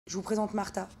Je vous présente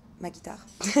Martha, ma guitare.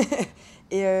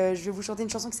 Et je vais vous chanter une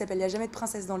chanson qui s'appelle « Il n'y a jamais de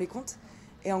princesse dans les contes ».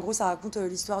 Et en gros, ça raconte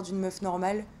l'histoire d'une meuf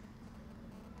normale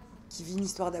qui vit une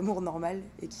histoire d'amour normale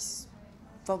et qui...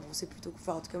 Enfin bon, c'est plutôt...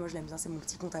 Enfin, en tout cas, moi, je l'aime bien, c'est mon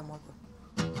petit conte à moi, quoi.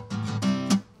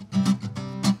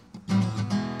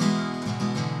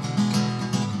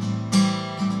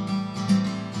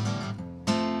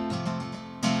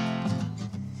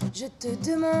 Je te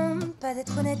demande pas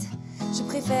d'être honnête, je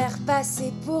préfère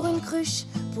passer pour une cruche.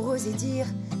 Pour oser dire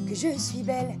que je suis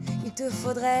belle, il te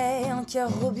faudrait un cœur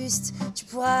robuste. Tu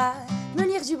pourras me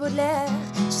lire du Baudelaire,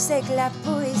 tu sais que la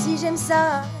poésie j'aime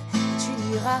ça. Tu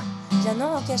liras bien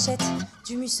en cachette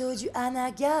du Musso, du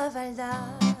Anna Gavalda.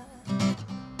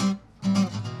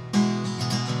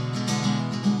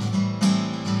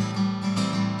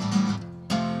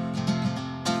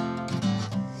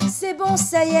 C'est bon,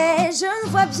 ça y est, je ne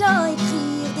vois bien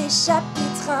écrire des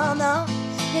chapitres un à un.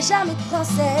 Y'a jamais de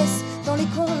princesse dans les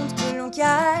contes que l'on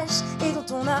cache et dont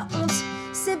on a honte.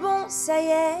 C'est bon, ça y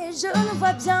est, je ne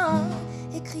vois bien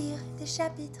écrire des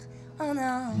chapitres un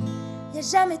à un. Y'a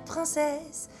jamais de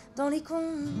princesse dans les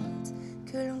contes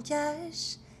que l'on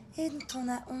cache et dont on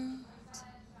a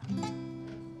honte.